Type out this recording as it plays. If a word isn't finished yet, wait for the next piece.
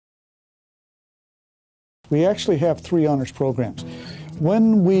We actually have 3 honors programs.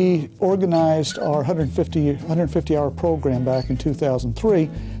 When we organized our 150-hour program back in 2003,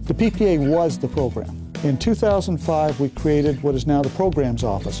 the PPA was the program. In 2005, we created what is now the Programs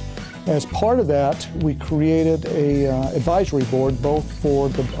Office. As part of that, we created a advisory board, both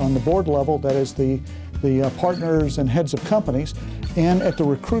on the board level, that is the partners and heads of companies, and at the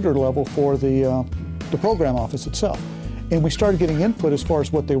recruiter level for the program office itself. And we started getting input as far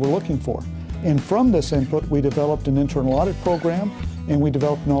as what they were looking for. And from this input, we developed an internal audit program, and we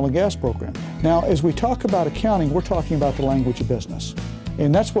developed an oil and gas program. Now, as we talk about accounting, we're talking about the language of business.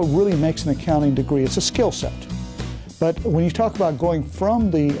 And that's what really makes an accounting degree. It's a skill set. But when you talk about going from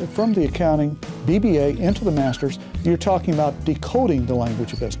the accounting BBA into the master's, you're talking about decoding the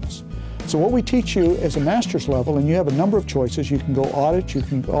language of business. So what we teach you as a master's level, and you have a number of choices. You can go audit, you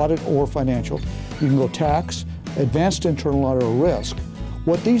can audit or financial. You can go tax, advanced internal audit, or risk.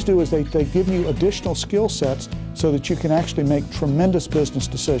 What these do is they give you additional skill sets so that you can actually make tremendous business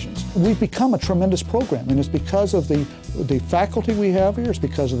decisions. We've become a tremendous program, and it's because of the faculty we have here, it's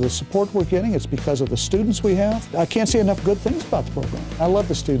because of the support we're getting, it's because of the students we have. I can't say enough good things about the program. I love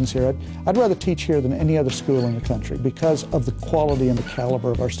the students here. I'd rather teach here than any other school in the country because of the quality and the caliber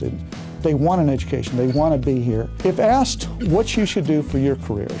of our students. They want an education, they want to be here. If asked what you should do for your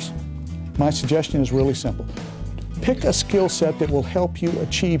careers, my suggestion is really simple. Pick a skill set that will help you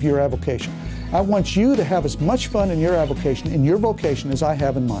achieve your avocation. I want you to have as much fun in your avocation, in your vocation, as I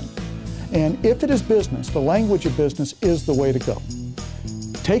have in mine. And if it is business, the language of business is the way to go.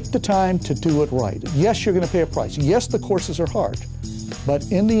 Take the time to do it right. Yes, you're going to pay a price. Yes, the courses are hard.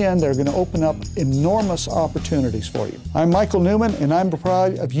 But in the end, they're going to open up enormous opportunities for you. I'm Michael Newman, and I'm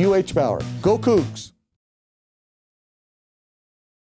proud of UH Bauer. Go Cougs!